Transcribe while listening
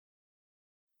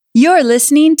You're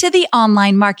listening to the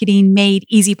Online Marketing Made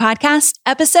Easy podcast,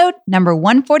 episode number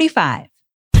 145.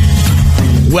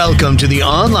 Welcome to the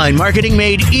Online Marketing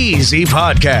Made Easy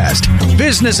podcast.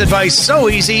 Business advice so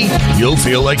easy, you'll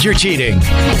feel like you're cheating.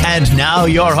 And now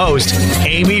your host,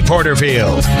 Amy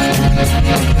Porterfield.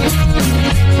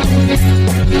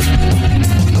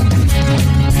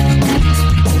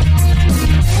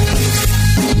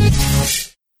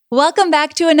 Welcome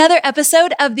back to another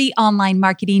episode of the Online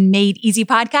Marketing Made Easy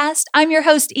podcast. I'm your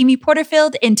host, Amy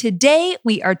Porterfield, and today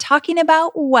we are talking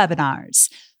about webinars.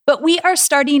 But we are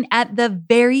starting at the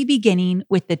very beginning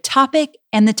with the topic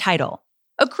and the title,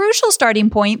 a crucial starting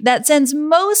point that sends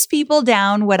most people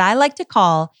down what I like to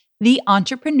call the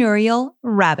entrepreneurial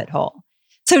rabbit hole.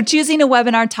 So choosing a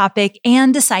webinar topic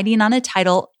and deciding on a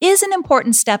title is an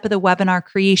important step of the webinar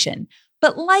creation,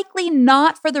 but likely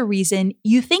not for the reason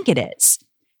you think it is.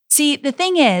 See, the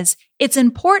thing is, it's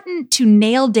important to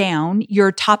nail down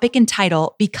your topic and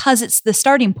title because it's the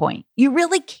starting point. You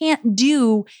really can't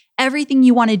do everything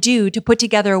you want to do to put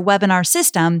together a webinar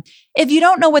system if you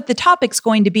don't know what the topic's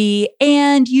going to be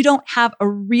and you don't have a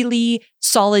really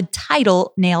solid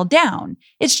title nailed down.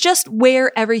 It's just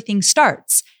where everything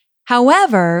starts.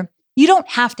 However, you don't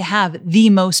have to have the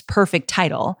most perfect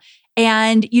title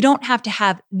and you don't have to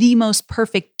have the most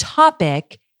perfect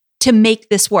topic to make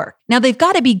this work. Now, they've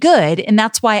got to be good, and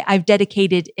that's why I've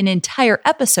dedicated an entire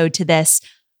episode to this.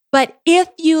 But if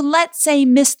you, let's say,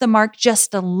 miss the mark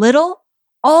just a little,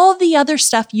 all the other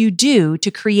stuff you do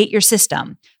to create your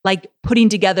system, like putting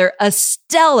together a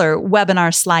stellar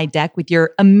webinar slide deck with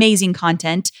your amazing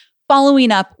content,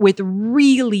 following up with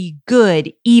really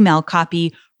good email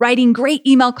copy, writing great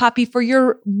email copy for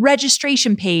your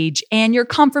registration page and your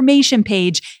confirmation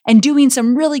page, and doing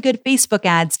some really good Facebook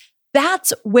ads,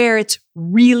 that's where it's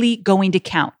really going to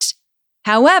count.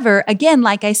 However, again,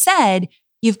 like I said,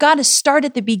 you've got to start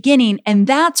at the beginning, and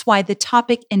that's why the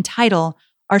topic and title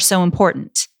are so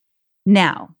important.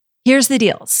 Now, here's the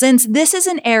deal. Since this is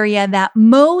an area that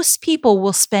most people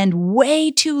will spend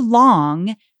way too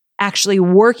long actually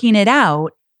working it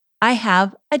out, I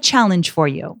have a challenge for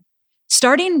you.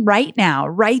 Starting right now,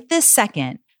 right this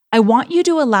second, I want you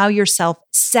to allow yourself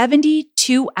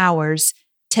 72 hours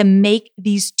to make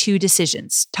these two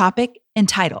decisions, topic and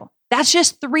title. That's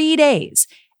just 3 days.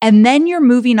 And then you're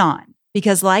moving on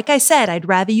because like I said, I'd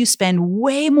rather you spend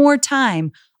way more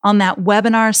time on that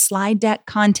webinar slide deck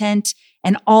content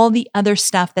and all the other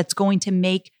stuff that's going to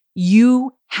make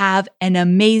you have an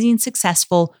amazing,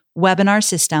 successful webinar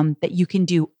system that you can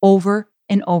do over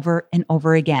and over and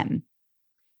over again.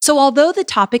 So although the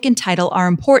topic and title are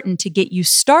important to get you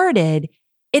started,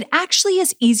 it actually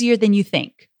is easier than you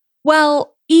think.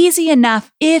 Well, easy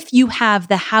enough if you have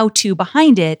the how-to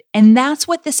behind it, and that's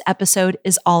what this episode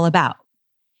is all about.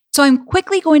 So I'm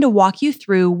quickly going to walk you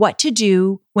through what to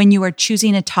do when you are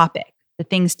choosing a topic, the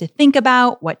things to think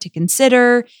about, what to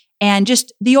consider, and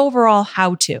just the overall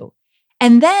how-to.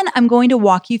 And then I'm going to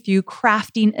walk you through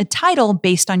crafting a title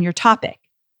based on your topic.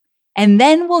 And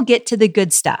then we'll get to the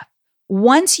good stuff.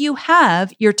 Once you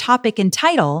have your topic and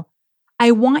title,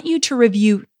 I want you to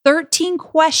review 13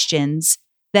 questions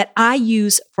that I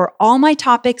use for all my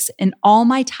topics and all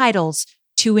my titles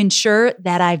to ensure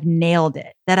that I've nailed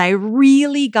it, that I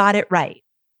really got it right.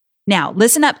 Now,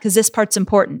 listen up because this part's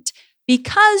important.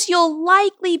 Because you'll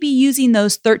likely be using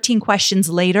those 13 questions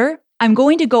later, I'm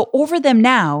going to go over them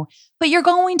now, but you're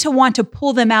going to want to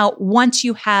pull them out once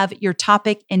you have your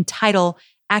topic and title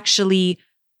actually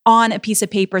on a piece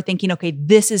of paper thinking, okay,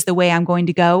 this is the way I'm going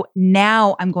to go.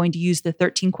 Now I'm going to use the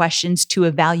 13 questions to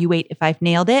evaluate if I've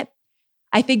nailed it.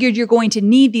 I figured you're going to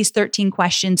need these 13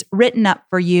 questions written up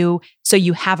for you so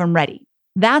you have them ready.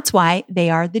 That's why they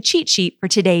are the cheat sheet for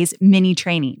today's mini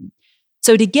training.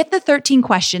 So to get the 13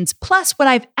 questions, plus what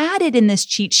I've added in this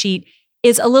cheat sheet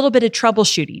is a little bit of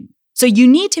troubleshooting. So you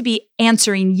need to be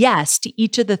answering yes to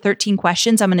each of the 13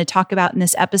 questions I'm going to talk about in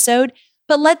this episode.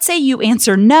 But let's say you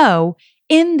answer no.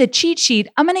 In the cheat sheet,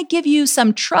 I'm going to give you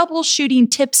some troubleshooting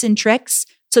tips and tricks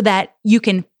so that you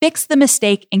can fix the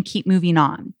mistake and keep moving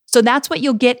on. So that's what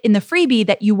you'll get in the freebie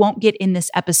that you won't get in this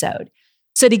episode.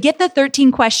 So to get the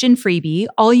 13 question freebie,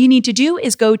 all you need to do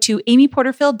is go to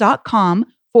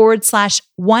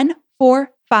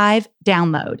amyporterfield.com/145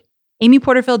 download.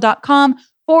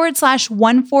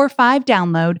 amyporterfield.com/145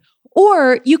 download.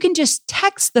 Or you can just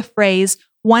text the phrase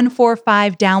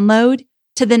 145 download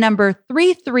to the number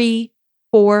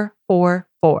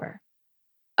 33444.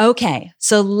 Okay,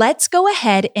 so let's go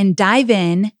ahead and dive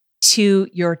in to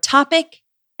your topic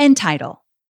and title.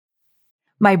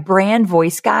 My brand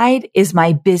voice guide is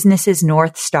my business's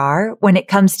North Star when it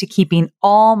comes to keeping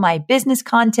all my business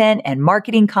content and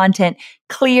marketing content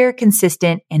clear,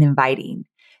 consistent, and inviting.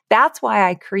 That's why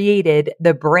I created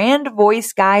the Brand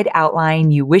Voice Guide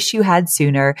Outline You Wish You Had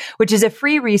Sooner, which is a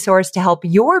free resource to help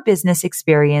your business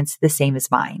experience the same as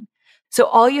mine. So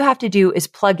all you have to do is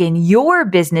plug in your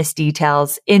business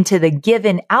details into the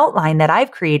given outline that I've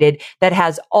created that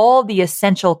has all the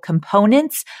essential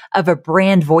components of a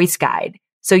brand voice guide.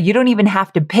 So you don't even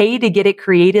have to pay to get it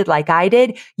created like I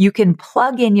did. You can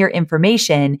plug in your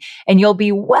information and you'll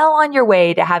be well on your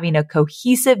way to having a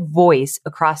cohesive voice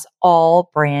across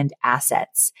all brand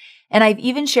assets. And I've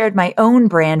even shared my own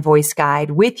brand voice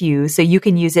guide with you so you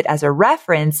can use it as a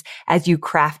reference as you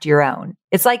craft your own.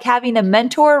 It's like having a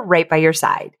mentor right by your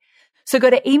side. So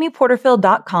go to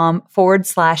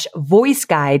amyporterfield.com/voice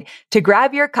guide to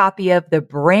grab your copy of the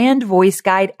Brand Voice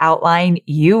Guide Outline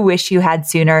You Wish You Had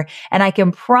Sooner. And I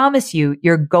can promise you,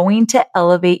 you're going to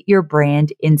elevate your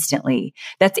brand instantly.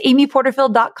 That's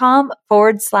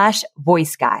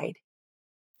amyporterfield.com/voice guide.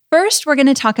 First, we're going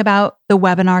to talk about the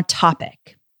webinar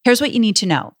topic. Here's what you need to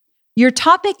know. Your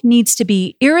topic needs to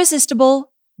be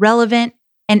irresistible, relevant,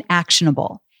 and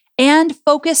actionable, and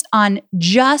focused on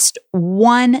just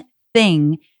one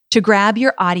thing to grab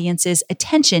your audience's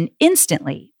attention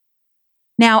instantly.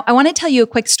 Now, I want to tell you a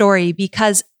quick story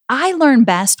because I learn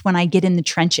best when I get in the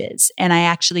trenches and I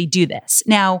actually do this.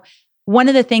 Now, one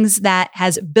of the things that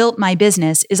has built my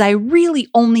business is I really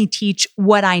only teach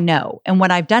what I know and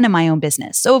what I've done in my own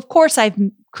business. So of course, I've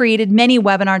created many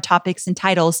webinar topics and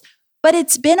titles, but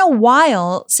it's been a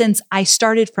while since I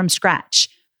started from scratch.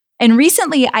 And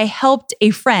recently I helped a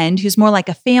friend who's more like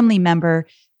a family member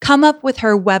come up with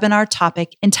her webinar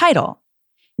topic and title.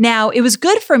 Now, it was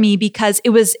good for me because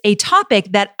it was a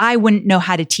topic that I wouldn't know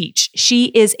how to teach. She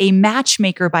is a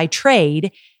matchmaker by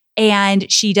trade,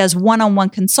 and she does one-on-one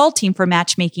consulting for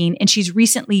matchmaking. And she's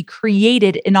recently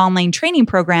created an online training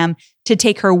program to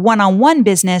take her one-on-one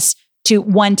business to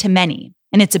one-to-many.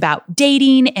 And it's about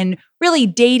dating and really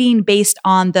dating based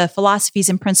on the philosophies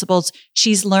and principles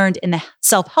she's learned in the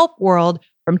self-help world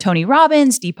from Tony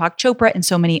Robbins, Deepak Chopra, and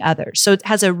so many others. So it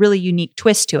has a really unique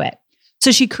twist to it.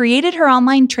 So she created her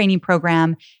online training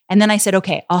program. And then I said,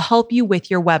 okay, I'll help you with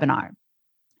your webinar.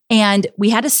 And we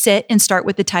had to sit and start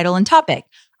with the title and topic.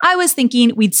 I was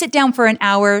thinking we'd sit down for an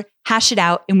hour, hash it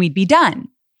out, and we'd be done.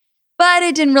 But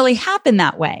it didn't really happen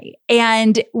that way.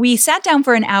 And we sat down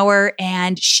for an hour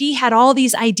and she had all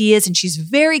these ideas and she's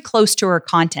very close to her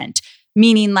content,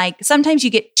 meaning like sometimes you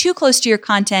get too close to your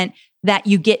content that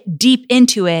you get deep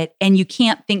into it and you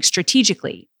can't think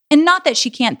strategically. And not that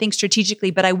she can't think strategically,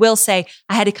 but I will say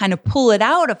I had to kind of pull it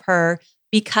out of her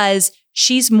because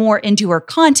she's more into her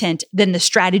content than the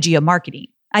strategy of marketing.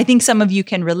 I think some of you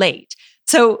can relate.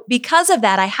 So because of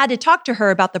that, I had to talk to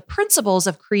her about the principles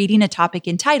of creating a topic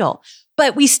and title,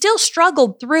 but we still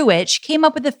struggled through it. She came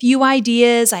up with a few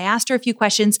ideas. I asked her a few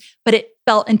questions, but it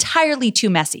felt entirely too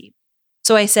messy.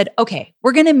 So I said, okay,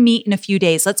 we're going to meet in a few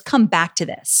days. Let's come back to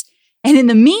this. And in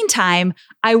the meantime,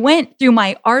 I went through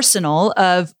my arsenal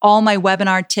of all my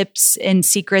webinar tips and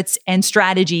secrets and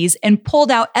strategies and pulled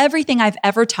out everything I've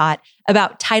ever taught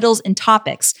about titles and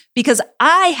topics because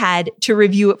I had to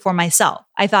review it for myself.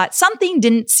 I thought something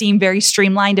didn't seem very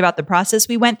streamlined about the process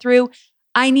we went through.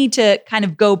 I need to kind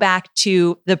of go back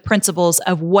to the principles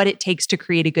of what it takes to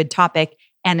create a good topic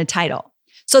and a title.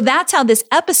 So that's how this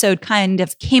episode kind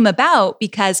of came about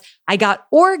because I got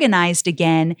organized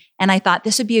again and I thought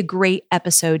this would be a great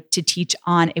episode to teach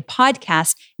on a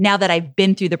podcast now that I've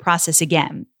been through the process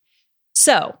again.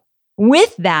 So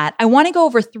with that, I want to go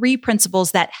over 3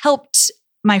 principles that helped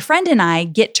my friend and I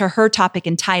get to her topic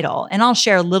and title. And I'll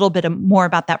share a little bit more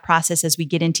about that process as we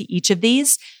get into each of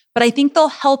these, but I think they'll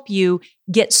help you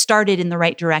get started in the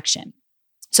right direction.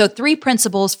 So 3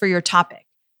 principles for your topic.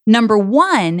 Number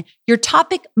 1, your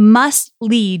topic must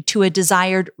lead to a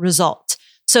desired result.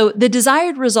 So the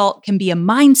desired result can be a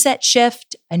mindset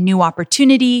shift, a new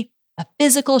opportunity, a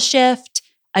physical shift,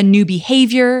 a new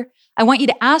behavior. I want you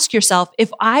to ask yourself,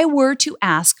 if I were to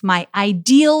ask my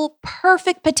ideal,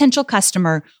 perfect potential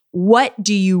customer, what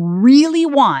do you really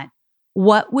want?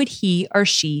 What would he or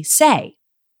she say?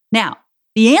 Now,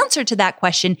 the answer to that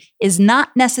question is not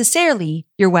necessarily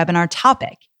your webinar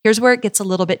topic. Here's where it gets a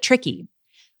little bit tricky.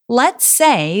 Let's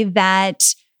say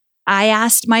that I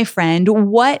asked my friend,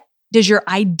 what does your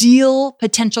ideal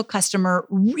potential customer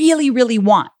really, really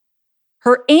want?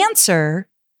 Her answer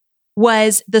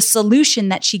was the solution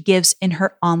that she gives in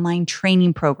her online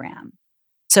training program.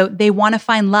 So they want to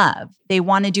find love. They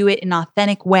want to do it in an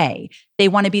authentic way. They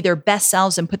want to be their best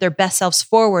selves and put their best selves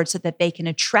forward so that they can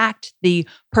attract the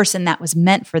person that was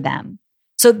meant for them.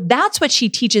 So that's what she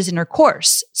teaches in her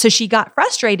course. So she got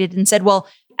frustrated and said, well,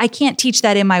 I can't teach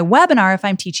that in my webinar if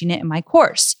I'm teaching it in my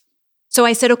course. So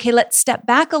I said, okay, let's step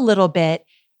back a little bit.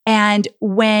 And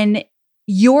when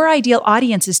your ideal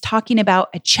audience is talking about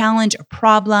a challenge, a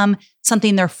problem,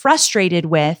 something they're frustrated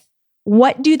with,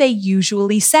 what do they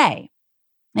usually say?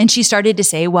 And she started to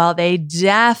say, well, they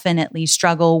definitely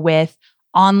struggle with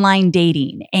online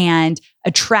dating and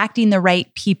attracting the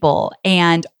right people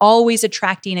and always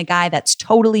attracting a guy that's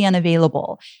totally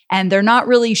unavailable. And they're not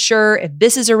really sure if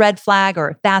this is a red flag or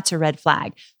if that's a red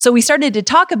flag. So we started to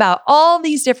talk about all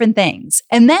these different things.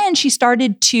 And then she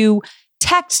started to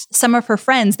text some of her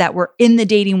friends that were in the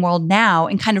dating world now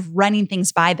and kind of running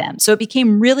things by them. So it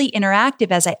became really interactive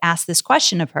as I asked this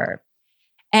question of her.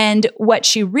 And what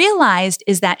she realized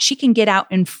is that she can get out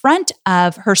in front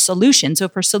of her solution. So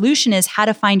if her solution is how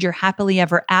to find your happily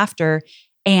ever after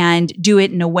and do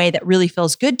it in a way that really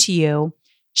feels good to you,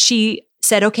 she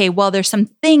said, okay, well, there's some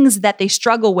things that they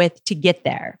struggle with to get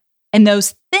there. And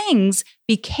those things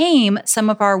became some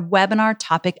of our webinar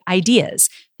topic ideas.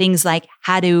 Things like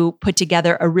how to put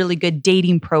together a really good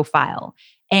dating profile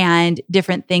and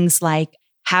different things like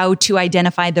how to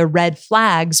identify the red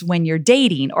flags when you're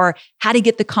dating or how to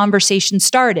get the conversation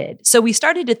started. So we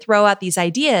started to throw out these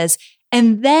ideas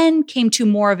and then came to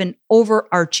more of an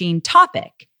overarching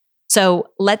topic. So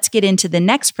let's get into the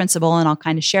next principle and I'll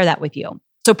kind of share that with you.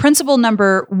 So principle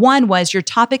number 1 was your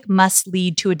topic must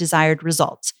lead to a desired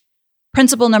result.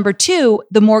 Principle number 2,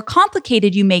 the more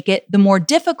complicated you make it, the more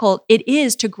difficult it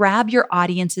is to grab your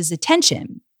audience's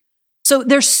attention. So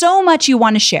there's so much you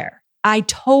want to share. I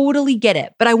totally get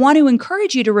it, but I want to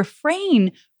encourage you to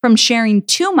refrain from sharing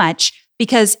too much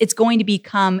because it's going to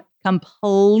become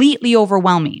completely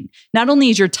overwhelming. Not only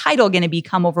is your title going to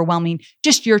become overwhelming,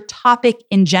 just your topic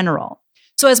in general.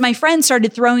 So as my friends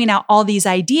started throwing out all these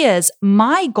ideas,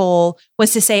 my goal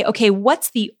was to say, okay,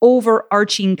 what's the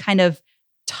overarching kind of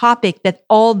topic that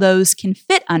all those can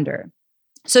fit under?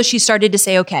 So she started to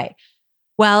say, okay,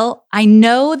 well, I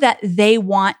know that they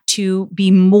want to be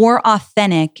more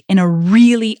authentic in a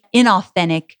really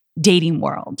inauthentic dating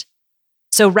world.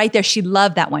 So right there, she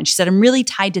loved that one. She said, I'm really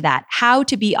tied to that. How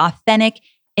to be authentic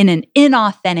in an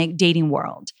inauthentic dating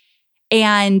world.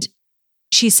 And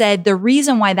she said, the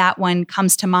reason why that one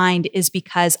comes to mind is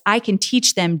because I can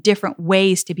teach them different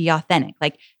ways to be authentic,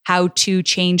 like how to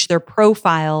change their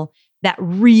profile that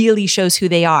really shows who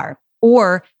they are,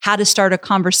 or how to start a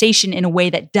conversation in a way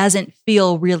that doesn't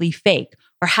feel really fake,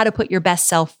 or how to put your best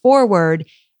self forward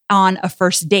on a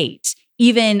first date.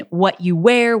 Even what you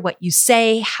wear, what you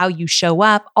say, how you show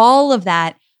up, all of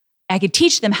that, I could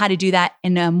teach them how to do that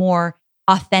in a more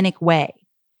authentic way.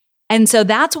 And so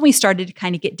that's when we started to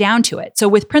kind of get down to it. So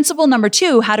with principle number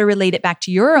 2, how to relate it back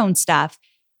to your own stuff,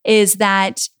 is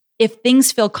that if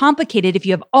things feel complicated, if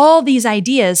you have all these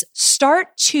ideas,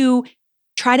 start to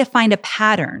try to find a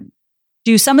pattern.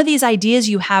 Do some of these ideas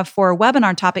you have for a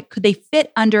webinar topic, could they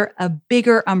fit under a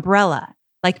bigger umbrella?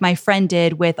 Like my friend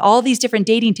did with all these different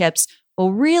dating tips. Well,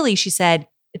 really, she said,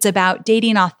 it's about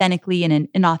dating authentically in an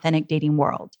inauthentic dating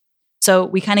world. So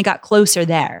we kind of got closer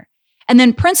there. And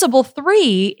then principle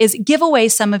 3 is give away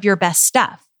some of your best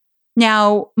stuff.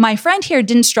 Now, my friend here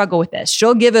didn't struggle with this.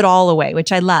 She'll give it all away,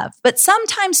 which I love. But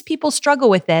sometimes people struggle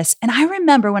with this. And I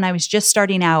remember when I was just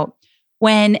starting out,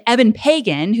 when Eben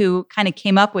Pagan, who kind of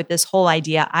came up with this whole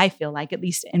idea, I feel like, at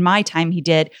least in my time he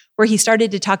did, where he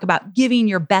started to talk about giving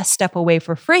your best stuff away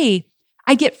for free,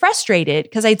 I get frustrated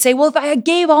because I'd say, well, if I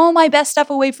gave all my best stuff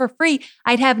away for free,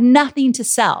 I'd have nothing to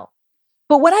sell.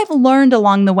 But what I've learned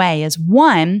along the way is,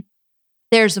 1,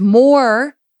 there's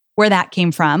more where that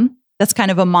came from. That's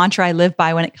kind of a mantra I live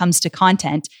by when it comes to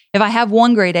content. If I have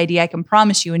one great idea, I can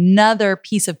promise you another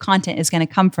piece of content is going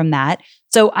to come from that.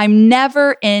 So I'm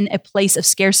never in a place of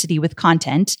scarcity with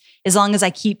content, as long as I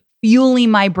keep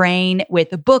fueling my brain with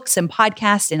the books and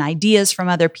podcasts and ideas from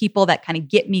other people that kind of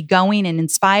get me going and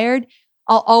inspired.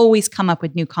 I'll always come up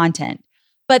with new content.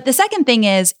 But the second thing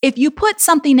is, if you put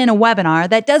something in a webinar,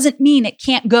 that doesn't mean it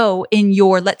can't go in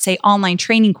your, let's say, online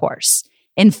training course.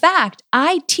 In fact,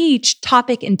 I teach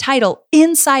topic and title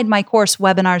inside my course,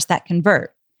 Webinars That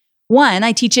Convert. 1,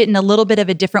 I teach it in a little bit of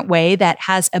a different way that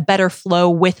has a better flow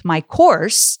with my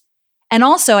course. And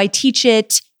also I teach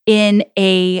it in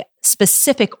a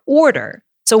specific order.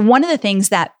 So one of the things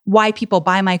that why people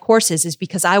buy my courses is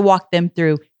because I walk them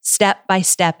through step by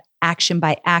step, action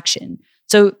by action.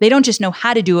 So they don't just know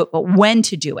how to do it, but when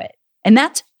to do it. And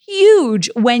that's huge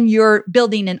when you're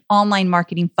building an online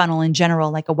marketing funnel in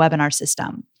general, like a webinar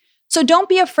system. So don't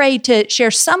be afraid to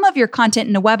share some of your content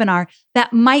in a webinar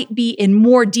that might be in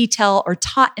more detail or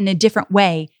taught in a different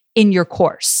way in your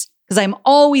course. Because I'm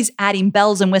always adding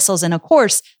bells and whistles in a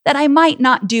course that I might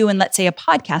not do in, let's say, a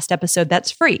podcast episode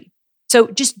that's free. So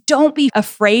just don't be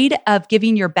afraid of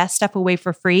giving your best stuff away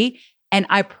for free. And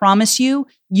I promise you,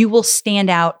 you will stand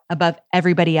out above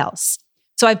everybody else.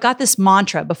 So I've got this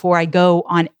mantra before I go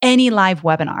on any live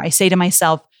webinar. I say to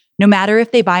myself, no matter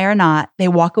if they buy or not, they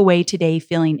walk away today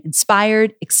feeling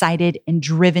inspired, excited, and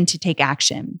driven to take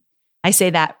action. I say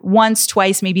that once,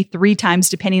 twice, maybe 3 times,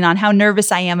 depending on how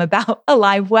nervous I am about a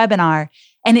live webinar.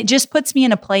 And it just puts me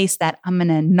in a place that I'm going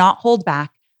to not hold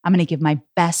back. I'm going to give my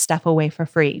best stuff away for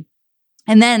free.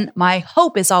 And then my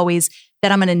hope is always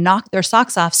that I'm going to knock their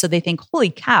socks off so they think, holy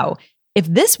cow, if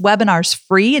this webinar's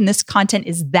free and this content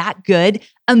is that good,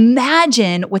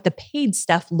 imagine what the paid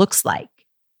stuff looks like.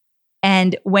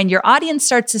 And when your audience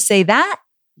starts to say that,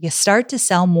 you start to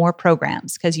sell more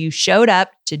programs because you showed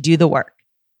up to do the work.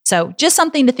 So just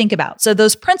something to think about. So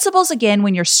those principles, again,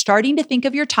 when you're starting to think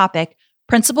of your topic,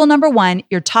 principle number 1,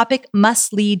 your topic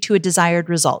must lead to a desired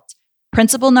result.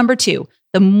 Principle number 2,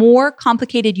 the more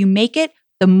complicated you make it,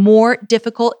 the more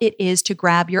difficult it is to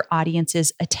grab your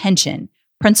audience's attention.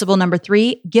 Principle number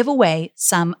 3, give away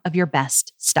some of your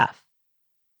best stuff.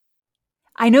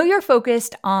 I know you're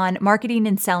focused on marketing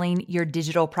and selling your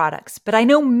digital products, but I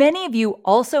know many of you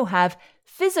also have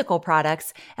physical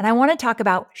products, and I want to talk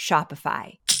about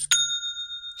Shopify.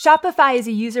 Shopify is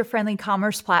a user-friendly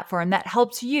commerce platform that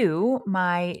helps you,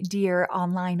 my dear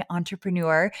online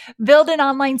entrepreneur, build an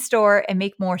online store and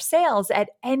make more sales at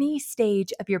any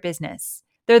stage of your business.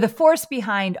 They're the force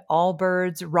behind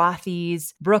Allbirds,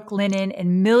 Rothy's, Brooklinen,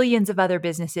 and millions of other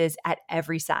businesses at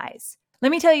every size. Let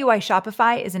me tell you why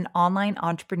Shopify is an online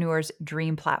entrepreneur's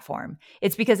dream platform.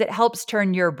 It's because it helps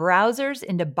turn your browsers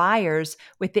into buyers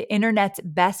with the internet's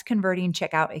best converting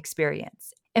checkout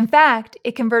experience. In fact,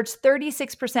 it converts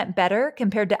 36% better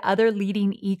compared to other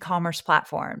leading e-commerce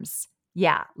platforms.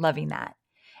 Yeah, loving that.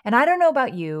 And I don't know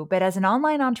about you, but as an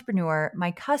online entrepreneur,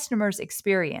 my customers'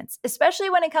 experience, especially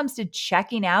when it comes to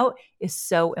checking out, is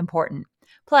so important.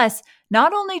 Plus,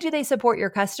 not only do they support your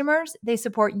customers, they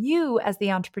support you as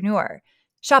the entrepreneur.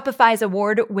 Shopify's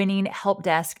award-winning help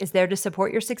desk is there to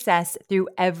support your success through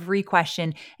every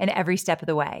question and every step of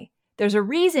the way. There's a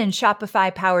reason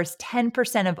Shopify powers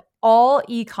 10% of all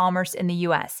e-commerce in the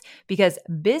US, because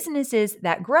businesses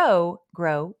that grow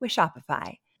with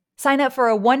Shopify. Sign up for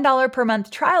a $1 per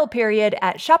month trial period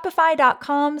at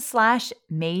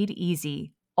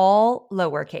shopify.com/madeeasy. All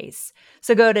lowercase.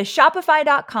 So go to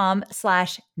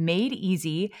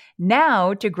shopify.com/madeeasy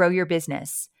now to grow your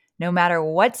business, no matter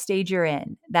what stage you're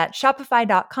in. That's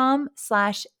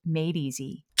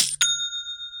shopify.com/madeeasy.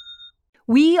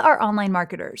 We are online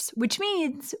marketers, which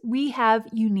means we have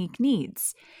unique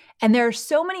needs. And there are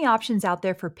so many options out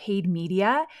there for paid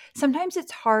media. Sometimes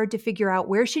it's hard to figure out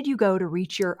where should you go to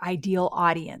reach your ideal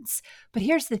audience. But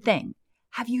here's the thing.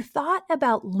 Have you thought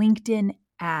about LinkedIn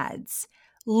ads?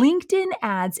 LinkedIn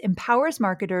ads empowers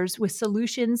marketers with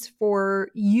solutions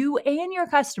for you and your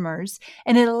customers,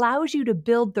 and it allows you to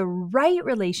build the right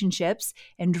relationships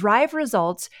and drive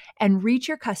results and reach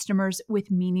your customers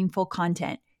with meaningful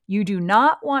content. You do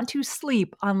not want to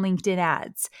sleep on LinkedIn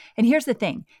ads. And here's the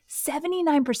thing,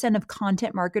 79% of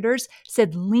content marketers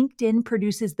said LinkedIn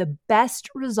produces the best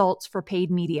results for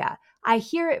paid media. I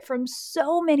hear it from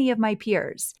so many of my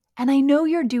peers. And I know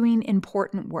you're doing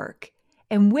important work.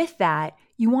 And with that,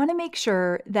 you want to make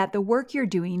sure that the work you're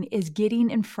doing is getting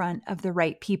in front of the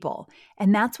right people.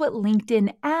 And that's what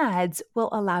LinkedIn ads will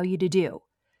allow you to do.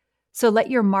 So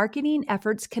let your marketing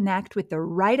efforts connect with the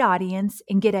right audience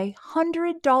and get a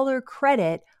 $100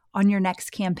 credit on your next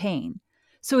campaign.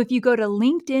 So if you go to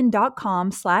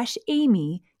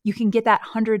linkedin.com/Amy, you can get that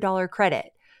 $100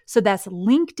 credit. So that's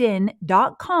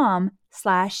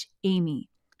linkedin.com/Amy.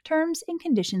 Terms and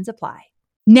conditions apply.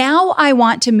 Now I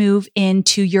want to move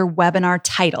into your webinar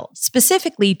title,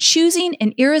 specifically choosing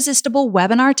an irresistible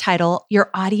webinar title your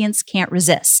audience can't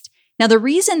resist. Now, the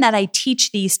reason that I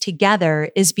teach these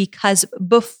together is because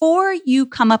before you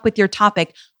come up with your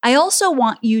topic, I also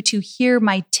want you to hear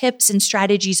my tips and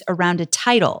strategies around a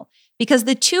title, because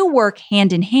the two work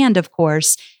hand in hand, of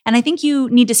course. And I think you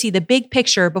need to see the big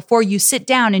picture before you sit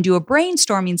down and do a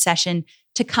brainstorming session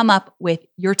to come up with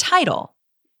your title.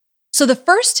 So the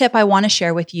first tip I want to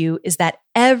share with you is that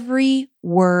every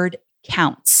word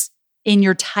counts in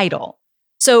your title.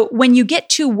 So when you get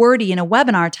too wordy in a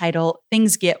webinar title,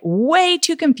 things get way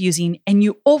too confusing and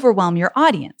you overwhelm your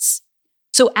audience.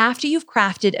 So after you've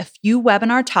crafted a few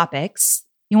webinar topics,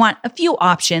 You want a few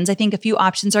options. I think a few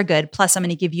options are good. Plus, I'm going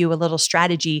to give you a little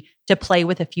strategy to play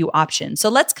with a few options. So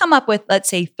let's come up with, let's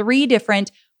say, 3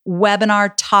 different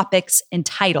webinar topics and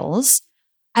titles.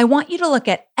 I want you to look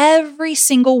at every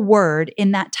single word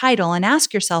in that title and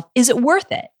ask yourself, is it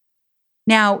worth it?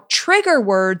 Now, trigger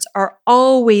words are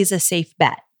always a safe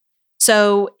bet.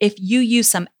 So if you use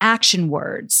some action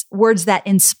words, words that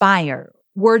inspire,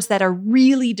 words that are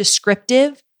really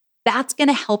descriptive, that's going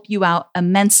to help you out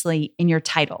immensely in your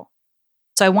title.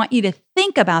 So I want you to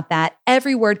think about that.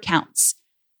 Every word counts.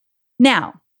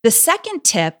 Now, the second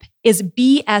tip is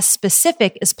be as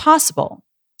specific as possible.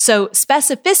 So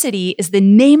specificity is the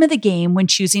name of the game when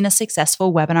choosing a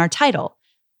successful webinar title.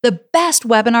 The best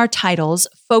webinar titles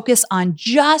focus on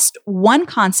just one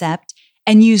concept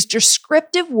and use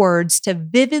descriptive words to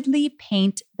vividly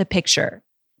paint the picture.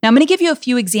 Now, I'm going to give you a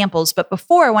few examples, but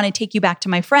before, I want to take you back to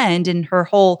my friend and her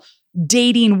whole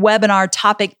dating webinar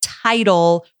topic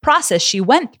title process she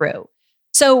went through.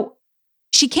 So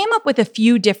she came up with a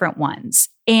few different ones.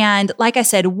 And like I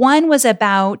said, one was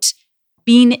about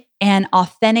being an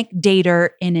authentic dater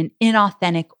in an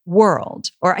inauthentic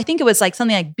world. Or I think it was like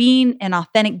something like being an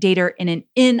authentic dater in an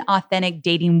inauthentic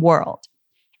dating world.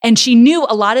 And she knew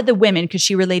a lot of the women, because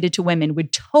she related to women,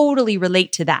 would totally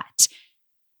relate to that.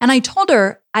 And I told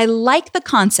her, I like the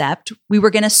concept. We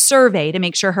were going to survey to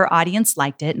make sure her audience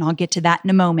liked it. And I'll get to that in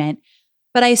a moment.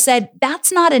 But I said,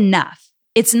 that's not enough.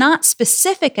 It's not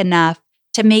specific enough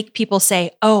to make people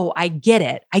say, oh, I get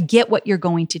it. I get what you're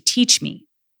going to teach me.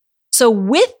 So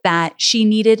with that, she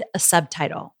needed a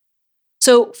subtitle.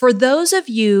 So for those of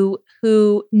you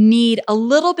who need a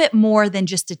little bit more than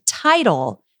just a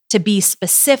title to be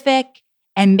specific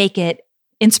and make it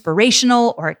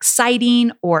inspirational or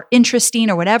exciting or interesting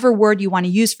or whatever word you want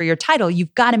to use for your title,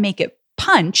 you've got to make it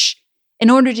punch. In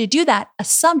order to do that, a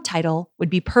subtitle would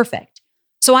be perfect.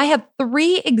 So I have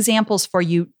 3 examples for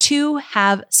you to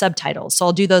have subtitles. So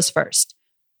I'll do those first.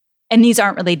 And these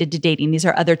aren't related to dating. These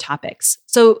are other topics.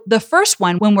 So the first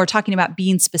one, when we're talking about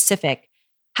being specific,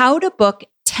 how to book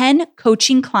 10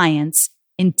 coaching clients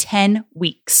in 10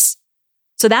 weeks.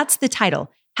 So that's the title,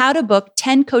 how to book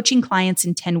 10 coaching clients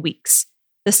in 10 weeks.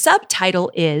 The subtitle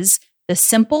is the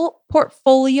simple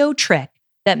portfolio trick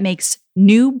that makes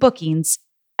new bookings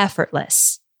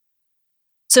effortless.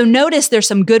 So notice there's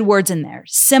some good words in there.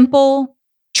 Simple,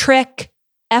 trick,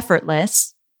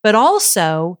 effortless, but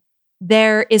also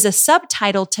there is a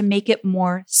subtitle to make it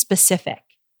more specific.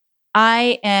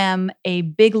 I am a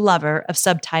big lover of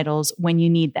subtitles when you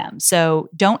need them. So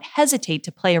don't hesitate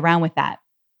to play around with that.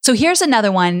 So here's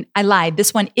another one. I lied.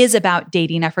 This one is about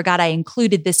dating. I forgot I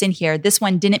included this in here. This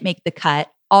one didn't make the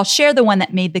cut. I'll share the one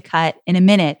that made the cut in a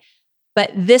minute,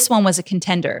 but this one was a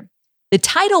contender. The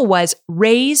title was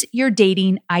Raise Your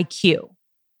Dating IQ.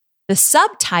 The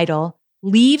subtitle,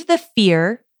 Leave the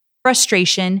Fear,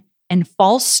 Frustration, and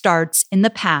False Starts in the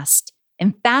Past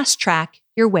and Fast Track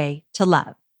Your Way to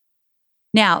Love.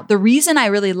 Now, the reason I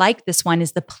really like this one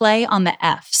is the play on the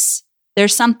F's.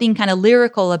 There's something kind of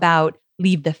lyrical about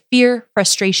leave the fear,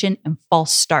 frustration, and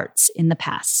false starts in the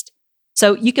past.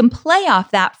 So you can play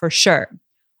off that for sure.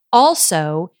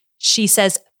 Also, she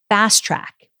says fast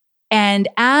track. And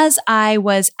as I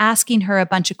was asking her a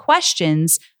bunch of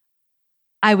questions,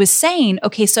 I was saying,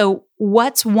 okay, so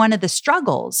what's one of the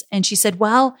struggles? And she said,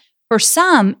 well, for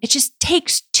some, it just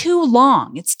takes too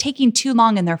long. It's taking too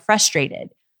long and they're frustrated.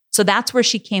 So that's where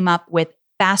she came up with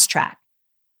fast track.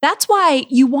 That's why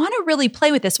you want to really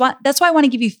play with this. That's why I want to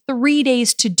give you 3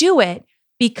 days to do it,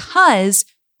 because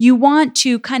you want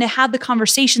to kind of have the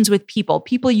conversations with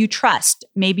people you trust,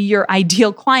 maybe your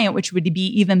ideal client, which would be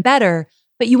even better,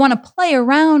 but you want to play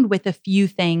around with a few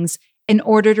things in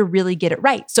order to really get it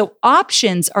right. So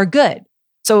options are good.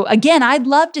 So again, I'd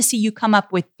love to see you come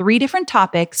up with 3 different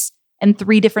topics and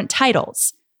 3 different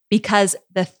titles, because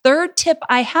the third tip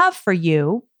I have for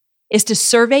you is to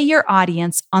survey your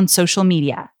audience on social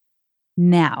media.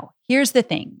 Now, here's the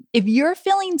thing. If you're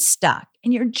feeling stuck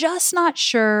and you're just not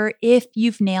sure if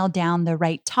you've nailed down the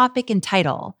right topic and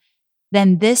title,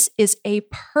 then this is a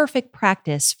perfect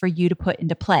practice for you to put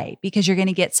into play, because you're going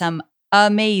to get some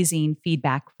amazing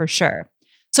feedback for sure.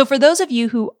 So for those of you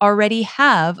who already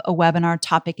have a webinar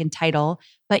topic and title,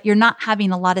 but you're not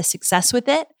having a lot of success with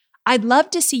it, I'd love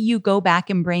to see you go back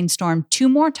and brainstorm 2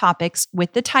 more topics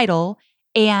with the title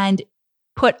and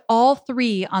put all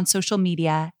 3 on social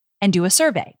media and do a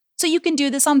survey. So you can do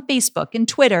this on Facebook and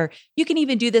Twitter. You can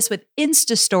even do this with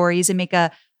Insta stories and make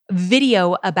a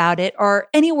video about it, or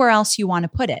anywhere else you want to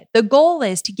put it. The goal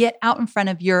is to get out in front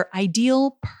of your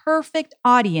ideal, perfect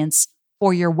audience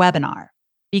for your webinar,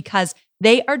 because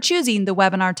they are choosing the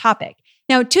webinar topic.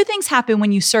 Now, two things happen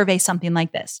when you survey something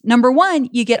like this. Number one,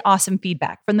 you get awesome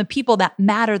feedback from the people that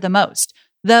matter the most,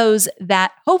 those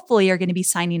that hopefully are going to be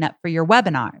signing up for your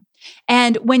webinar.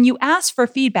 And when you ask for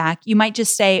feedback, you might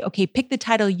just say, okay, pick the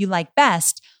title you like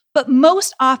best. But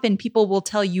most often people will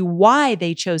tell you why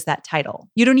they chose that title.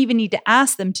 You don't even need to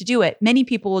ask them to do it. Many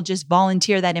people will just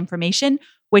volunteer that information,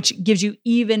 which gives you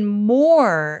even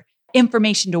more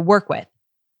information to work with.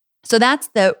 So that's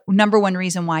the number one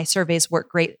reason why surveys work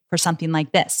great for something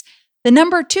like this. The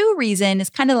number two reason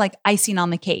is kind of like icing on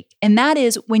the cake. And that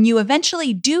is when you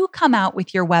eventually do come out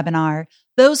with your webinar,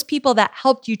 those people that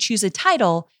helped you choose a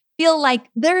title feel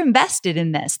like they're invested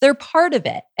in this. They're part of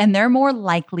it, and they're more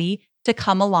likely to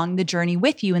come along the journey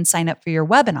with you and sign up for your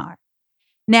webinar.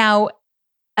 Now,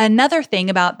 another thing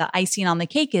about the icing on the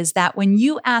cake is that when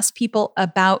you ask people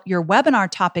about your webinar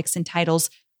topics and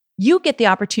titles, you get the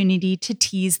opportunity to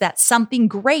tease that something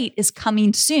great is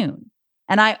coming soon.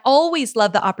 And I always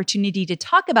love the opportunity to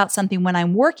talk about something when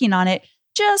I'm working on it,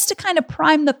 just to kind of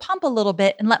prime the pump a little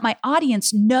bit and let my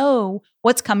audience know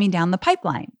what's coming down the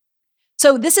pipeline.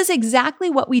 So this is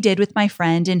exactly what we did with my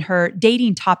friend in her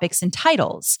dating topics and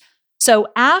titles. So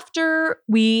after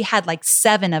we had like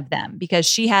 7 of them, because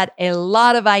she had a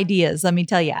lot of ideas, let me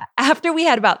tell you, after we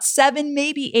had about 7,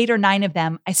 maybe 8 or 9 of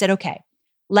them, I said, okay,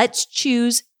 let's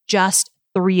choose just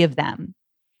 3 of them.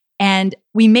 And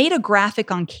we made a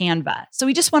graphic on Canva. So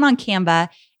we just went on Canva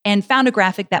and found a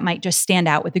graphic that might just stand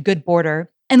out with a good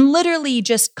border and literally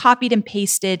just copied and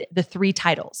pasted the 3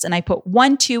 titles. And I put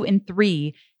 1, 2, and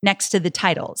 3 next to the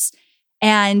titles.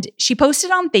 And she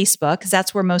posted on Facebook because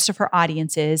that's where most of her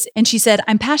audience is. And she said,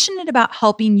 I'm passionate about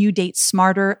helping you date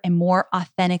smarter and more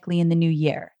authentically in the new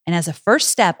year. And as a first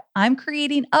step, I'm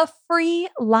creating a free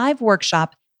live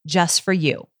workshop just for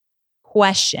you.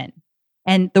 Question.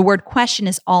 And the word question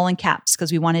is all in caps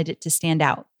because we wanted it to stand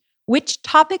out. Which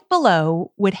topic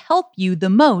below would help you the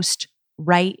most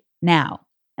right now?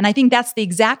 And I think that's the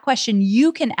exact question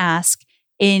you can ask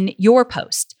in your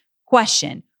post.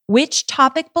 Question. Which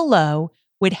topic below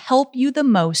would help you the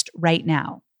most right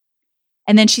now?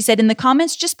 And then she said in the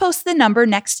comments, just post the number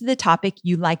next to the topic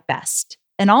you like best.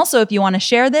 And also, if you want to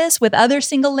share this with other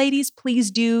single ladies,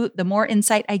 please do. The more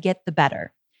insight I get, the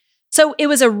better. So it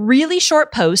was a really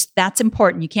short post. That's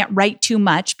important. You can't write too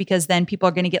much because then people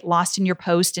are going to get lost in your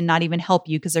post and not even help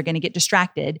you because they're going to get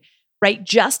distracted. Write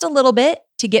just a little bit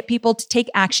to get people to take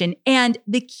action. And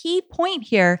the key point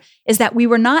here is that we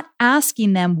were not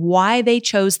asking them why they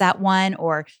chose that one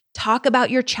or talk about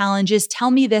your challenges,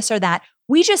 tell me this or that.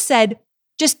 We just said,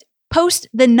 just post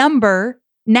the number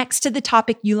next to the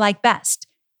topic you like best.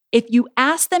 If you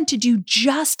ask them to do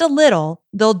just a little,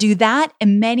 they'll do that,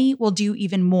 and many will do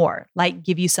even more, like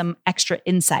give you some extra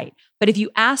insight. But if you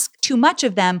ask too much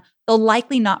of them, they'll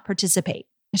likely not participate.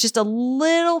 It's just a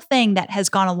little thing that has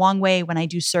gone a long way when I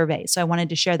do surveys. So I wanted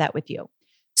to share that with you.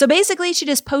 So basically, she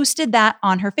just posted that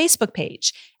on her Facebook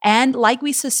page. And like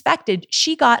we suspected,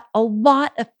 she got a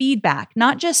lot of feedback,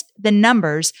 not just the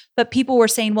numbers, but people were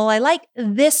saying, well, I like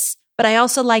this, but I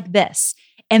also like this.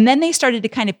 And then they started to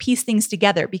kind of piece things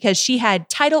together because she had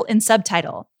title and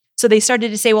subtitle. So they started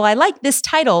to say, well, I like this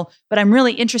title, but I'm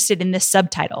really interested in this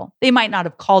subtitle. They might not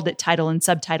have called it title and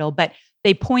subtitle, but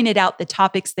they pointed out the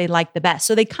topics they liked the best.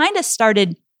 So they kind of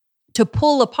started to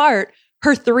pull apart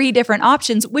her 3 different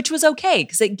options, which was okay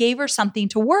because it gave her something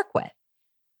to work with.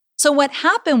 So what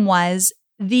happened was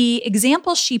the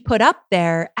example she put up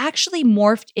there actually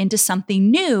morphed into something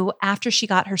new after she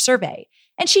got her survey.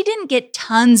 And she didn't get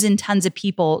tons and tons of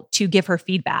people to give her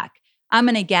feedback. I'm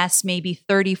going to guess maybe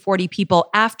 30, 40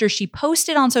 people after she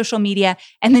posted on social media.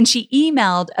 And then she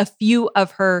emailed a few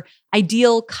of her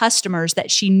ideal customers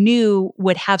that she knew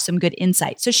would have some good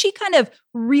insight. So she kind of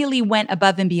really went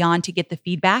above and beyond to get the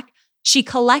feedback. She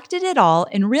collected it all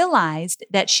and realized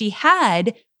that she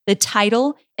had the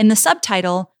title and the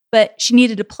subtitle, but she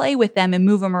needed to play with them and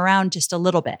move them around just a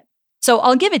little bit. So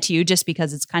I'll give it to you just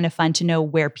because it's kind of fun to know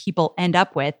where people end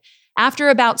up with. After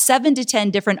about 7 to 10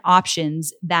 different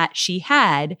options that she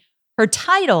had, her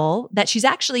title that she's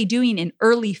actually doing in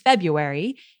early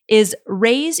February is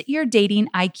Raise Your Dating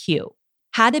IQ,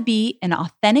 How to Be an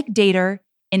Authentic Dater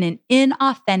in an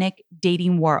Inauthentic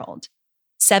Dating World.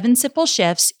 7 simple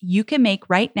shifts you can make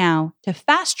right now to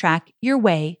fast track your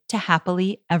way to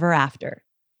happily ever after.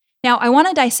 Now, I want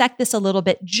to dissect this a little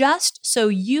bit just so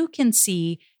you can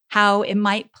see how it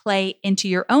might play into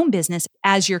your own business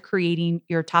as you're creating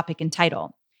your topic and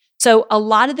title. So a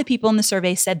lot of the people in the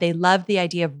survey said they loved the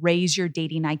idea of Raise Your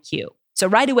Dating IQ. So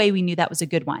right away, we knew that was a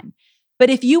good one. But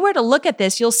if you were to look at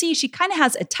this, you'll see she kind of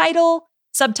has a title,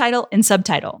 subtitle, and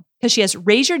subtitle because she has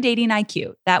Raise Your Dating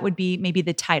IQ. That would be maybe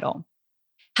the title.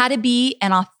 How to be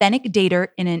an authentic dater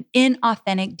in an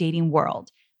inauthentic dating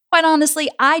world. Quite honestly,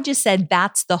 I just said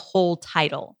that's the whole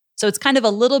title. So it's kind of a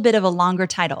little bit of a longer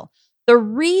title. The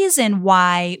reason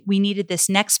why we needed this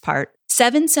next part,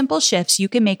 7 simple shifts you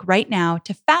can make right now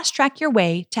to fast track your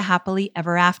way to happily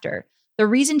ever after. The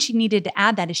reason she needed to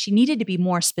add that is she needed to be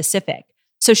more specific.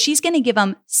 So she's going to give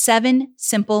them 7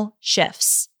 simple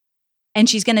shifts. And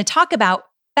she's going to talk about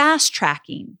fast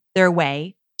tracking their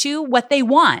way to what they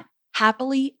want,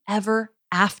 happily ever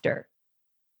after.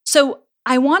 So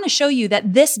I want to show you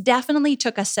that this definitely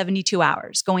took us 72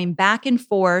 hours, going back and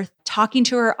forth, talking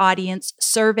to her audience,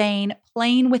 surveying,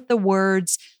 playing with the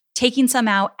words, taking some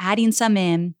out, adding some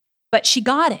in, but she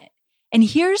got it. And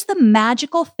here's the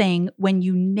magical thing when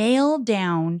you nail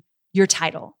down your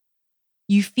title.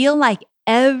 You feel like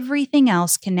everything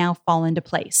else can now fall into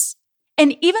place.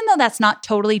 And even though that's not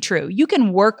totally true, you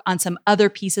can work on some other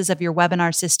pieces of your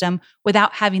webinar system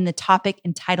without having the topic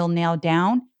and title nailed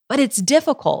down, but it's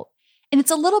difficult. And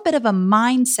it's a little bit of a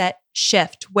mindset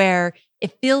shift where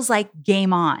it feels like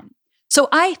game on. So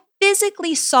I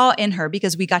physically saw in her,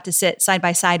 because we got to sit side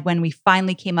by side when we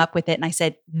finally came up with it. And I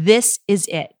said, this is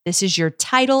it. This is your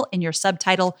title and your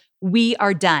subtitle. We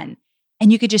are done.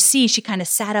 And you could just see she kind of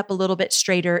sat up a little bit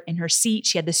straighter in her seat.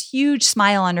 She had this huge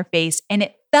smile on her face, and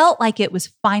it felt like it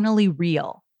was finally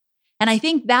real. And I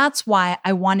think that's why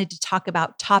I wanted to talk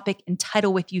about topic and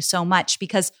title with you so much,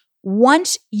 because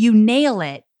once you nail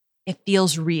it, it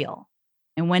feels real.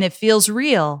 And when it feels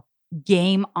real,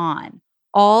 game on.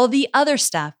 All the other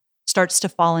stuff starts to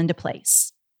fall into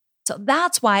place. So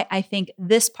that's why I think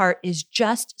this part is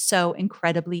just so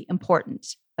incredibly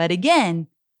important. But again,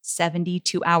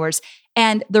 72 hours.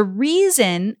 And the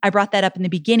reason I brought that up in the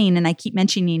beginning, and I keep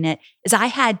mentioning it, is I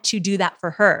had to do that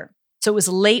for her. So it was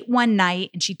late one night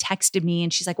and she texted me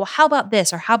and she's like, well, how about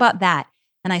this or how about that?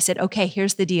 And I said, okay,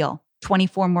 here's the deal.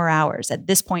 24 more hours. At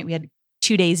this point, we had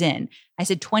 2 days in. I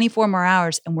said, 24 more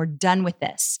hours and we're done with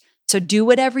this. So do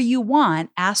whatever you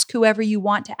want, ask whoever you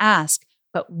want to ask,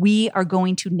 but we are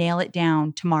going to nail it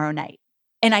down tomorrow night.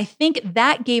 And I think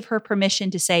that gave her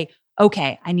permission to say,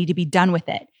 okay, I need to be done with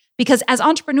it. Because as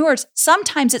entrepreneurs,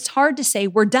 sometimes it's hard to say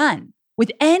we're done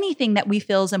with anything that we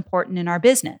feel is important in our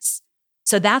business.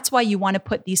 So that's why you want to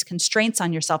put these constraints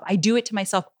on yourself. I do it to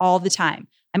myself all the time.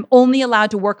 I'm only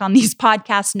allowed to work on these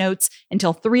podcast notes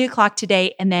until 3:00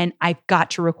 today, and then I've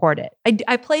got to record it.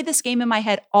 I play this game in my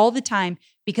head all the time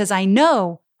because I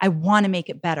know I want to make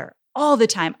it better all the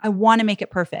time. I want to make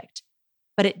it perfect,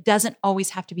 but it doesn't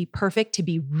always have to be perfect to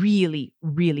be really,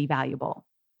 really valuable.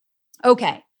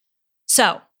 Okay,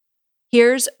 so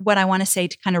here's what I want to say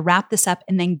to kind of wrap this up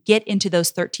and then get into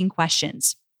those 13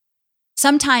 questions.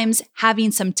 Sometimes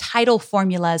having some title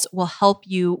formulas will help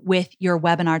you with your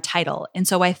webinar title. And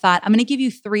so I thought I'm going to give you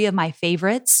 3 of my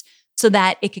favorites so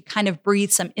that it could kind of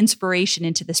breathe some inspiration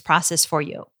into this process for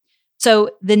you.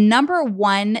 So the number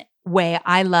one way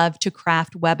I love to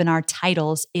craft webinar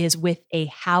titles is with a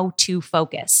how-to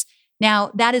focus.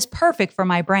 Now, that is perfect for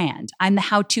my brand. I'm the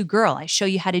how-to girl. I show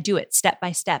you how to do it step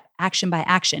by step, action by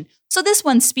action. So this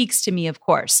one speaks to me, of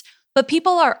course. But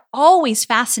people are always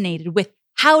fascinated with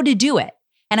how to do it.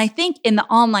 And I think in the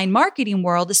online marketing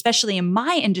world, especially in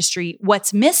my industry,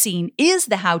 what's missing is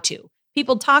the how-to.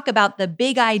 People talk about the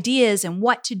big ideas and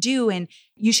what to do, and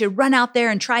you should run out there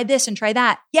and try this and try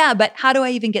that. Yeah, but how do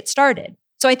I even get started?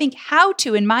 So I think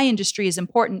how-to in my industry is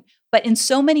important, but in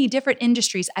so many different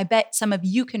industries, I bet some of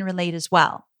you can relate as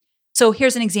well. So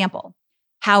here's an example.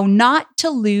 How not to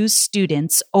lose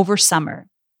students over summer.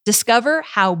 Discover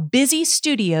how busy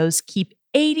studios keep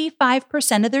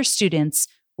 85% of their students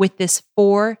with this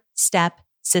 4-step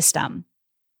system.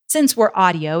 Since we're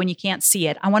audio and you can't see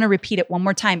it, I want to repeat it one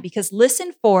more time because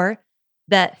listen for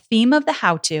the theme of the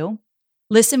how-to,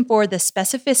 listen for the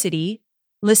specificity,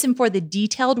 listen for the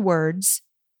detailed words,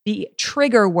 the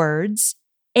trigger words,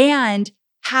 and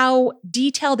how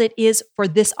detailed it is for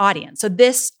this audience. So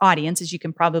this audience, as you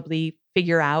can probably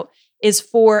figure out, is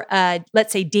for a,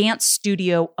 let's say, dance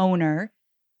studio owner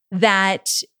that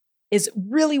is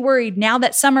really worried now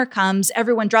that summer comes,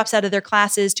 everyone drops out of their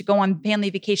classes to go on family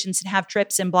vacations and have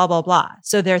trips and blah, blah, blah.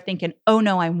 So they're thinking, oh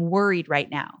no, I'm worried right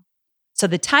now. So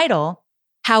the title,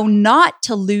 How Not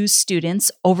to Lose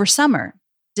Students Over Summer.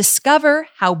 Discover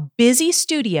how busy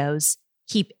studios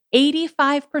keep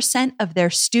 85% of their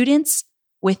students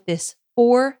with this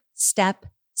 4-step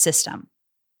system.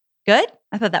 Good?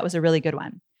 I thought that was a really good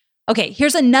one. Okay,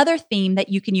 here's another theme that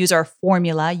you can use, or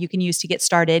formula you can use to get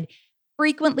started.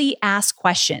 Frequently asked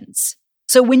questions.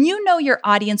 So when you know your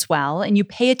audience well and you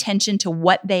pay attention to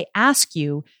what they ask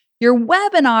you, your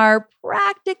webinar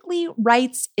practically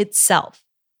writes itself.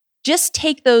 just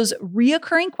take those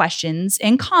reoccurring questions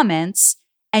and comments,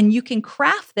 and you can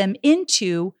craft them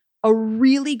into a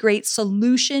really great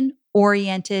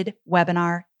solution-oriented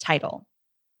webinar title.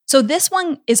 So this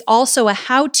one is also a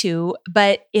how-to,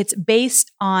 but it's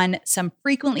based on some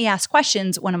frequently asked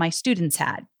questions one of my students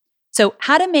had. So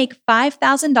how to make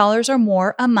 $5,000 or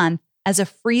more a month as a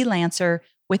freelancer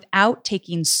without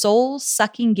taking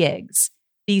soul-sucking gigs.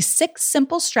 These 6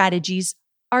 simple strategies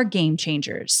are game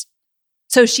changers.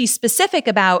 So she's specific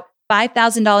about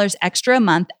 $5,000 extra a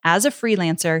month as a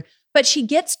freelancer, but she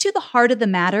gets to the heart of the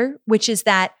matter, which is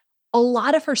that a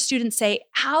lot of her students say,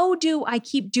 how do I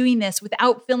keep doing this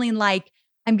without feeling like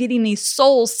I'm getting these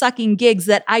soul-sucking gigs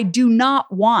that I do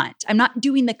not want? I'm not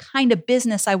doing the kind of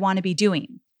business I want to be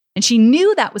doing. And she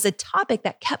knew that was a topic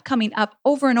that kept coming up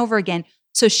over and over again.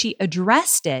 So she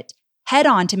addressed it head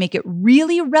on to make it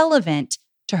really relevant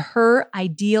to her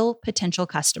ideal potential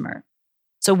customer.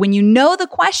 So when you know the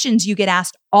questions you get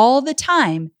asked all the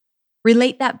time,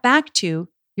 relate that back to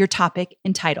your topic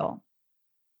and title.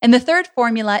 And the third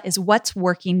formula is what's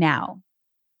working now.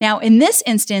 Now, in this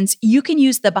instance, you can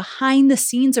use the behind the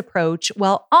scenes approach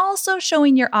while also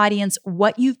showing your audience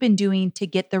what you've been doing to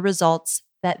get the results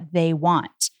that they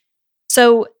want.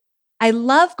 So I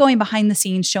love going behind the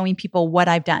scenes, showing people what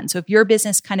I've done. So if your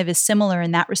business kind of is similar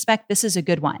in that respect, this is a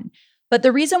good one. But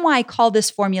the reason why I call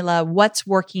this formula what's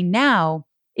working now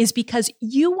is because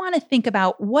you want to think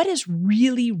about what is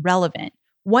really relevant,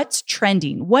 what's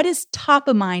trending, what is top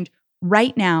of mind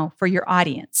right now for your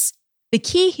audience. The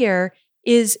key here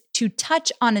is to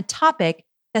touch on a topic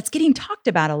that's getting talked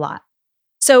about a lot.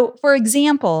 So for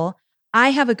example, I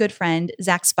have a good friend,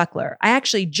 Zach Spuckler. I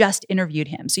actually just interviewed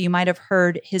him. So you might have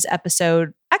heard his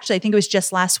episode. Actually, I think it was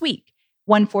just last week,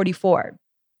 144.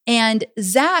 And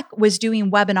Zach was doing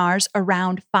webinars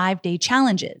around 5-day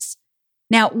challenges.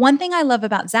 Now, one thing I love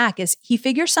about Zach is he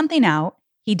figures something out,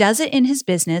 he does it in his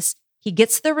business, he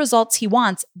gets the results he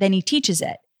wants, then he teaches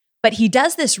it. But he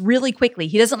does this really quickly.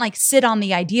 He doesn't like sit on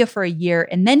the idea for a year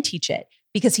and then teach it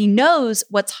because he knows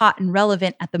what's hot and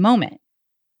relevant at the moment.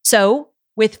 So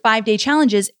with 5-day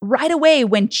challenges, right away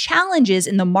when challenges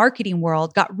in the marketing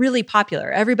world got really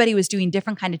popular, everybody was doing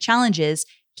different kind of challenges,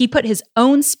 he put his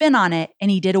own spin on it and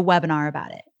he did a webinar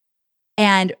about it.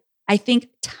 And I think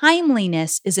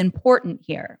timeliness is important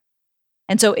here.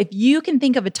 And so if you can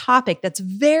think of a topic that's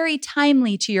very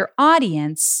timely to your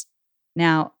audience,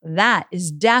 now that is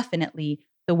definitely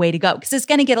the way to go because it's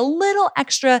going to get a little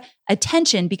extra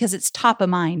attention because it's top of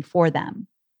mind for them.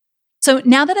 So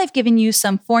now that I've given you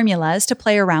some formulas to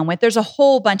play around with, there's a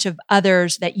whole bunch of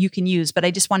others that you can use, but I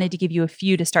just wanted to give you a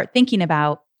few to start thinking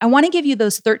about. I want to give you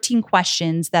those 13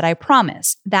 questions that I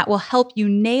promised that will help you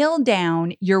nail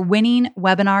down your winning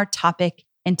webinar topic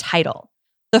and title.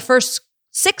 The first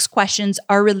 6 questions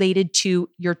are related to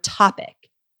your topic.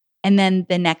 And then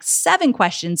the next 7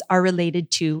 questions are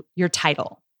related to your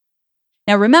title.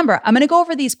 Now, remember, I'm going to go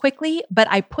over these quickly, but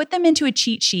I put them into a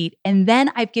cheat sheet, and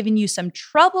then I've given you some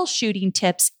troubleshooting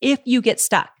tips if you get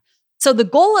stuck. So the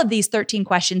goal of these 13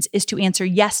 questions is to answer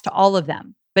yes to all of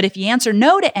them. But if you answer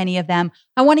no to any of them,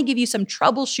 I want to give you some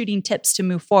troubleshooting tips to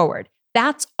move forward.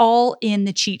 That's all in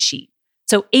the cheat sheet.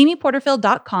 So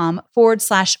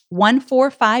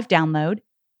amyporterfield.com/145 download,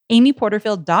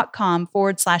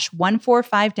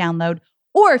 amyporterfield.com/145 download,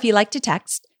 or if you like to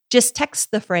text, just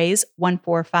text the phrase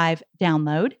 145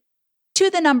 download to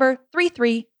the number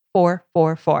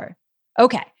 33444.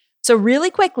 Okay, so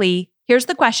really quickly, here's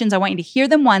the questions. I want you to hear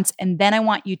them once, and then I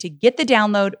want you to get the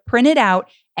download, print it out,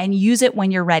 and use it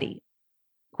when you're ready.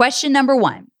 Question number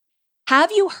 1.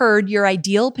 Have you heard your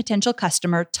ideal potential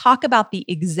customer talk about the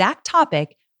exact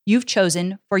topic you've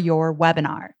chosen for your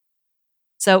webinar?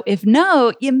 So if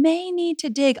no, you may need to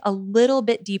dig a little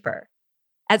bit deeper.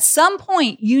 At some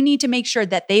point, you need to make sure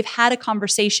that they've had a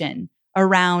conversation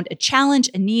around a challenge,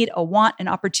 a need, a want, an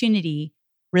opportunity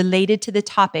related to the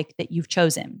topic that you've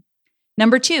chosen.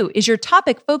 Number 2, is your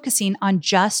topic focusing on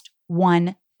just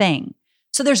one thing?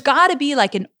 So there's got to be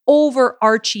like an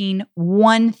overarching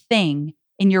one thing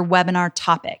in your webinar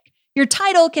topic. Your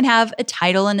title can have a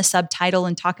title and a subtitle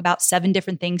and talk about 7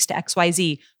 different things to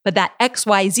XYZ, but that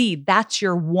XYZ, that's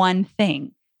your one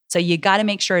thing. So you got to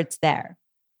make sure it's there.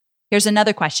 Here's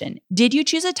another question. Did you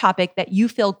choose a topic that you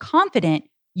feel confident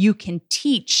you can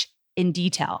teach in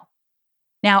detail?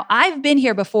 Now, I've been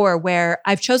here before where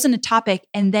I've chosen a topic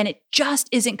and then it just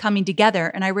isn't coming together.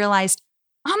 And I realized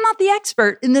I'm not the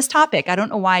expert in this topic. I don't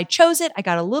know why I chose it. I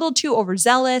got a little too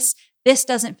overzealous. This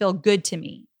doesn't feel good to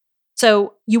me.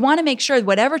 So you want to make sure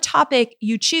whatever topic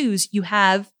you choose, you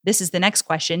have, this is the next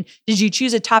question, did you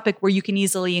choose a topic where you can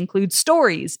easily include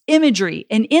stories, imagery,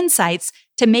 and insights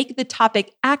to make the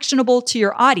topic actionable to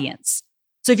your audience?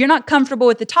 So if you're not comfortable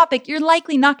with the topic, you're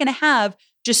likely not going to have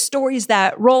just stories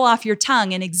that roll off your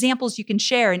tongue and examples you can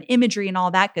share and imagery and all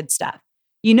that good stuff.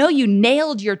 You know you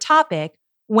nailed your topic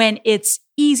when it's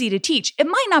easy to teach. It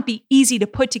might not be easy to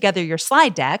put together your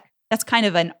slide deck. That's kind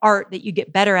of an art that you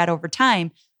get better at over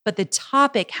time. But the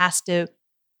topic has to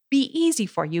be easy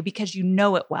for you because you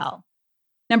know it well.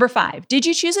 Number 5, did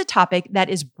you choose a topic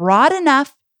that is broad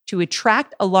enough to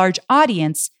attract a large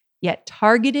audience, yet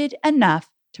targeted enough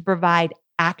to provide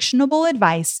actionable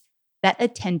advice that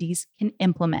attendees can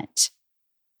implement?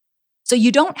 So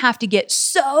you don't have to get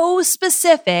so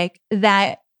specific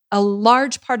that a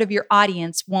large part of your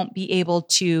audience won't be able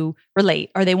to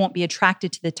relate or they won't be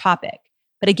attracted to the topic.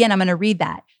 But again, I'm going to read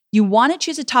that. You want to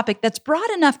choose a topic that's broad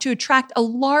enough to attract a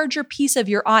larger piece of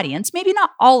your audience, maybe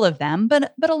not all of them,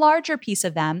 but a larger piece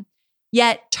of them,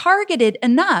 yet targeted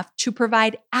enough to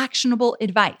provide actionable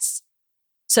advice.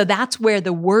 So that's where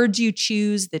the words you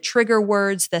choose, the trigger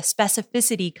words, the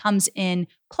specificity comes in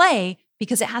play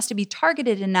because it has to be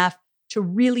targeted enough to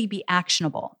really be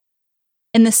actionable.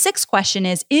 And the 6th question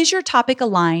is your topic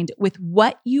aligned with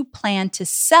what you plan to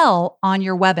sell on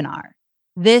your webinar?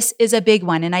 This is a big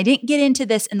one. And I didn't get into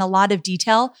this in a lot of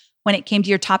detail when it came to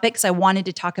your topics. I wanted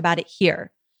to talk about it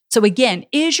here. So again,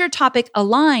 is your topic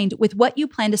aligned with what you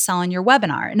plan to sell on your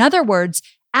webinar? In other words,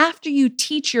 after you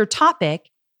teach your topic,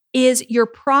 is your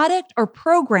product or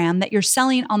program that you're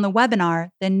selling on the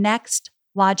webinar the next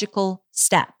logical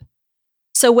step?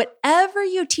 So whatever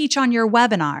you teach on your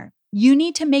webinar, you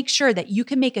need to make sure that you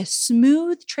can make a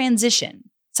smooth transition.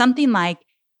 Something like,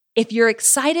 if you're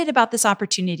excited about this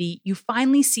opportunity, you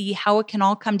finally see how it can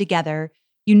all come together.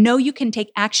 You know you can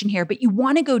take action here, but you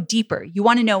want to go deeper. You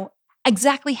want to know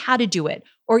exactly how to do it,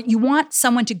 or you want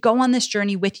someone to go on this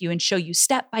journey with you and show you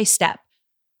step by step,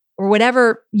 or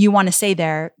whatever you want to say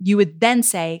there. You would then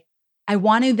say, I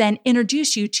want to then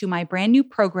introduce you to my brand new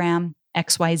program,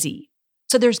 XYZ.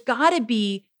 So there's got to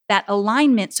be that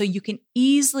alignment so you can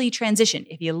easily transition.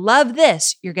 If you love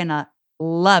this, you're going to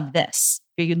love this.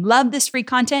 If you love this free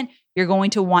content, you're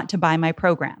going to want to buy my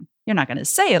program. You're not going to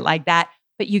say it like that,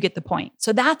 but you get the point.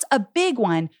 So that's a big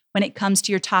one when it comes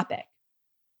to your topic.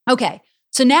 Okay,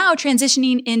 so now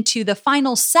transitioning into the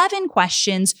final 7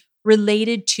 questions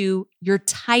related to your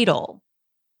title.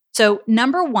 So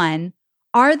number 1,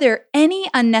 are there any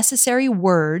unnecessary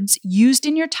words used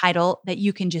in your title that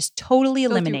you can just totally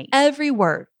eliminate? Every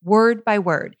word, word by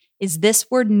word. Is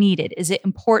this word needed? Is it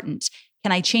important?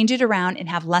 Can I change it around and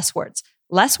have less words?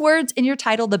 Less words in your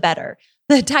title, the better.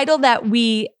 The title that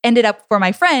we ended up for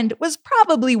my friend was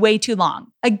probably way too long.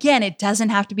 Again, it doesn't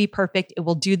have to be perfect. It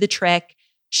will do the trick.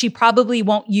 She probably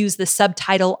won't use the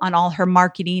subtitle on all her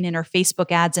marketing and her Facebook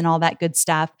ads and all that good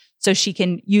stuff. So she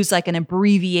can use like an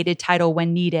abbreviated title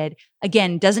when needed.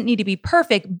 Again, doesn't need to be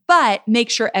perfect, but make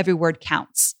sure every word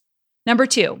counts. Number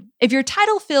 2, if your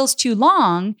title feels too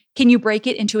long, can you break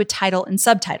it into a title and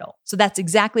subtitle? So that's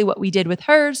exactly what we did with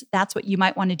hers. That's what you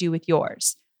might want to do with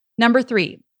yours. Number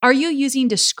 3, are you using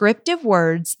descriptive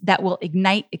words that will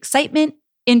ignite excitement,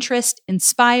 interest,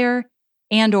 inspire,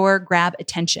 and or grab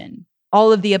attention?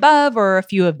 All of the above or a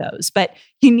few of those, but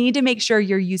you need to make sure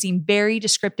you're using very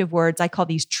descriptive words. I call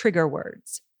these trigger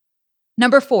words.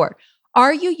 Number 4,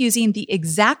 are you using the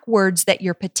exact words that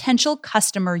your potential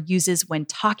customer uses when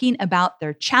talking about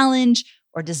their challenge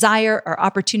or desire or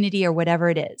opportunity or whatever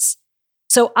it is?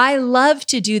 So I love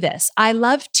to do this. I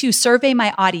love to survey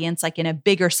my audience, like in a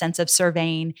bigger sense of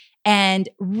surveying, and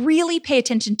really pay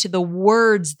attention to the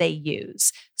words they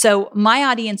use. So my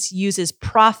audience uses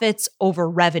profits over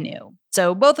revenue.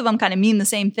 So both of them kind of mean the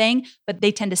same thing, but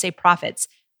they tend to say profits.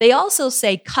 They also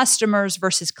say customers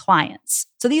versus clients.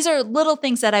 So these are little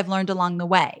things that I've learned along the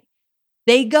way.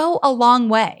 They go a long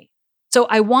way. So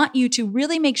I want you to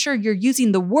really make sure you're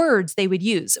using the words they would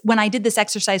use. When I did this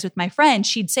exercise with my friend,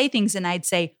 she'd say things and I'd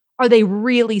say, are they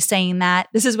really saying that?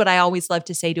 This is what I always love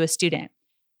to say to a student.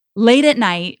 Late at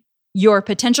night, your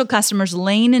potential customers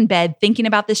laying in bed thinking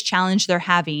about this challenge they're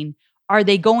having, are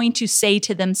they going to say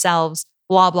to themselves,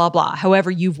 blah, blah, blah,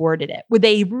 however you've worded it? Would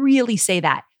they really say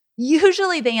that?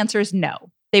 Usually the answer is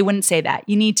no. They wouldn't say that.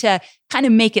 You need to kind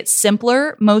of make it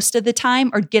simpler most of the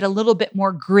time or get a little bit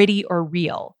more gritty or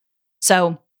real.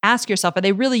 So ask yourself, are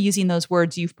they really using those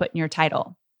words you've put in your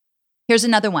title? Here's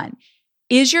another one.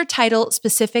 Is your title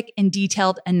specific and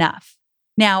detailed enough?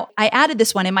 Now, I added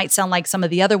this one. It might sound like some of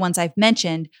the other ones I've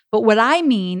mentioned, but what I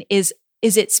mean is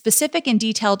it specific and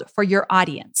detailed for your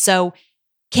audience? So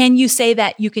Can you say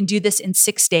that you can do this in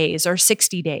 6 days or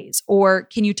 60 days? Or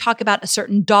can you talk about a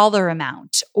certain dollar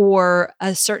amount or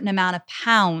a certain amount of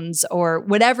pounds or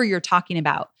whatever you're talking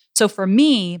about? So for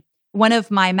me, one of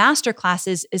my master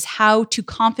classes is how to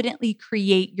confidently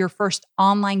create your first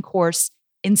online course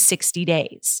in 60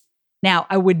 days. Now,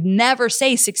 I would never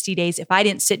say 60 days if I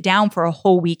didn't sit down for a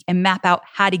whole week and map out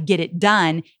how to get it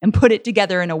done and put it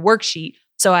together in a worksheet.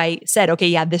 So I said, okay,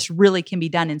 yeah, this really can be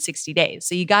done in 60 days.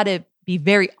 So you got to be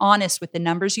very honest with the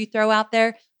numbers you throw out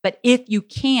there. But if you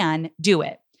can, do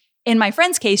it. In my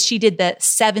friend's case, she did the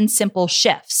 7 simple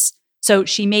shifts. So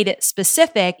she made it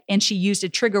specific and she used a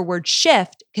trigger word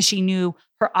shift because she knew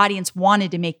her audience wanted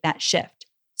to make that shift.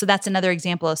 So that's another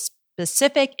example of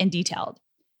specific and detailed.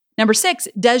 Number 6,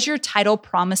 does your title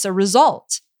promise a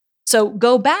result? So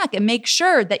go back and make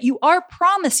sure that you are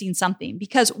promising something,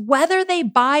 because whether they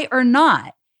buy or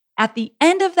not, at the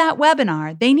end of that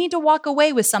webinar, they need to walk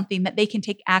away with something that they can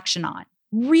take action on.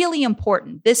 Really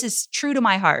important. This is true to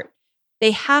my heart.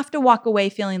 They have to walk away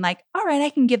feeling like, all right, I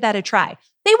can give that a try.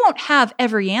 They won't have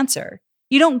every answer.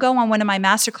 You don't go on one of my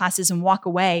masterclasses and walk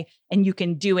away and you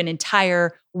can do an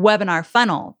entire webinar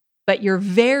funnel, but you're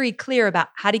very clear about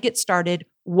how to get started,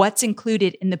 what's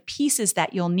included in the pieces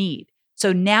that you'll need.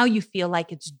 So now you feel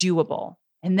like it's doable.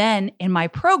 And then in my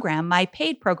program, my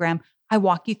paid program, I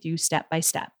walk you through step by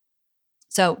step.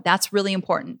 So that's really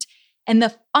important. And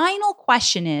the final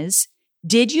question is,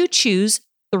 did you choose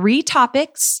 3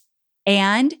 topics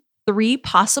and 3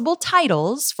 possible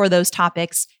titles for those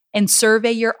topics and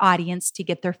survey your audience to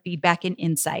get their feedback and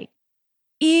insight?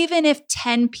 Even if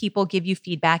 10 people give you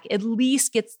feedback, at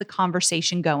least gets the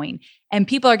conversation going. And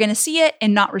people are going to see it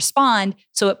and not respond.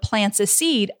 So it plants a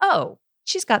seed. Oh,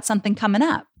 she's got something coming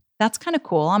up. That's kind of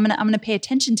cool. I'm going to pay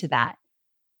attention to that.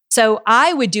 So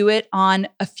I would do it on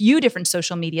a few different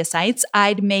social media sites.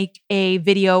 I'd make a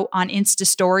video on Insta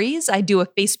Stories. I'd do a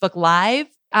Facebook Live.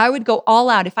 I would go all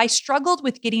out. If I struggled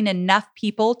with getting enough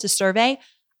people to survey,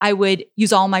 I would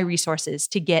use all my resources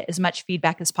to get as much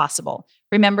feedback as possible.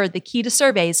 Remember, the key to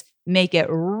surveys, make it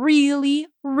really,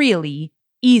 really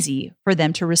easy for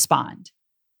them to respond.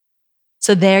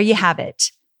 So there you have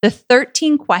it. The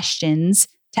 13 questions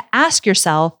to ask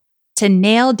yourself to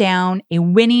nail down a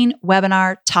winning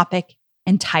webinar topic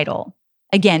and title.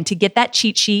 Again, to get that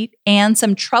cheat sheet and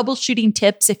some troubleshooting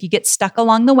tips if you get stuck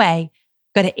along the way,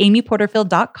 go to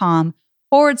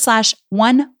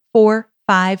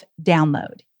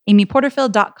amyporterfield.com/145download.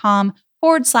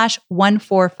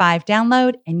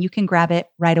 amyporterfield.com/145download, and you can grab it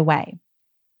right away.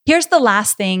 Here's the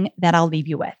last thing that I'll leave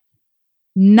you with.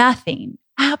 Nothing,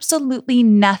 absolutely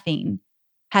nothing,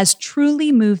 has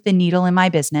truly moved the needle in my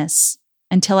business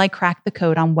until I cracked the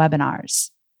code on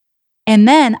webinars. And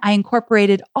then I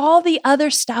incorporated all the other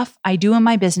stuff I do in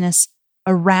my business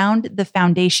around the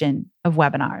foundation of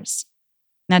webinars.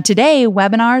 Now, today,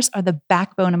 webinars are the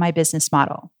backbone of my business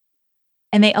model,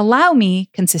 and they allow me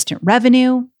consistent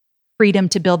revenue, freedom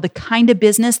to build the kind of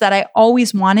business that I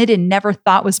always wanted and never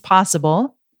thought was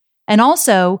possible. And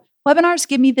also, webinars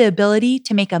give me the ability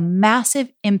to make a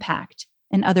massive impact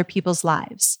in other people's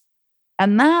lives.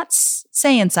 And that's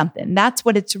saying something. That's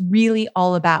what it's really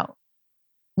all about.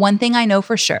 One thing I know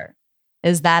for sure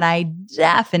is that I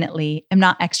definitely am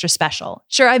not extra special.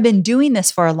 Sure, I've been doing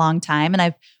this for a long time and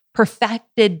I've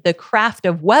perfected the craft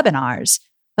of webinars,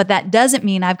 but that doesn't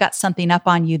mean I've got something up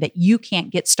on you that you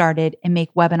can't get started and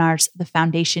make webinars the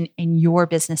foundation in your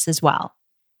business as well.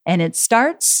 And it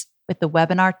starts with the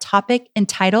webinar topic and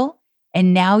title,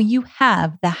 and now you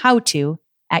have the how-to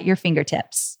at your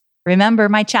fingertips. Remember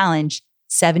my challenge,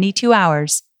 72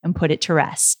 hours and put it to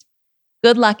rest.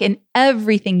 Good luck in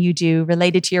everything you do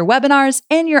related to your webinars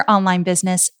and your online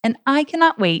business, and I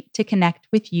cannot wait to connect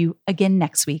with you again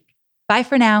next week. Bye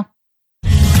for now.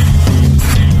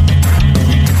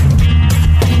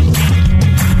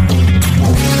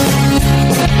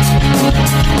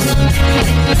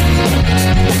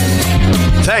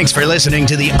 Thanks for listening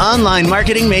to the Online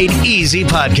Marketing Made Easy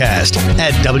podcast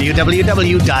at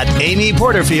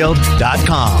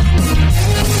www.amyporterfield.com.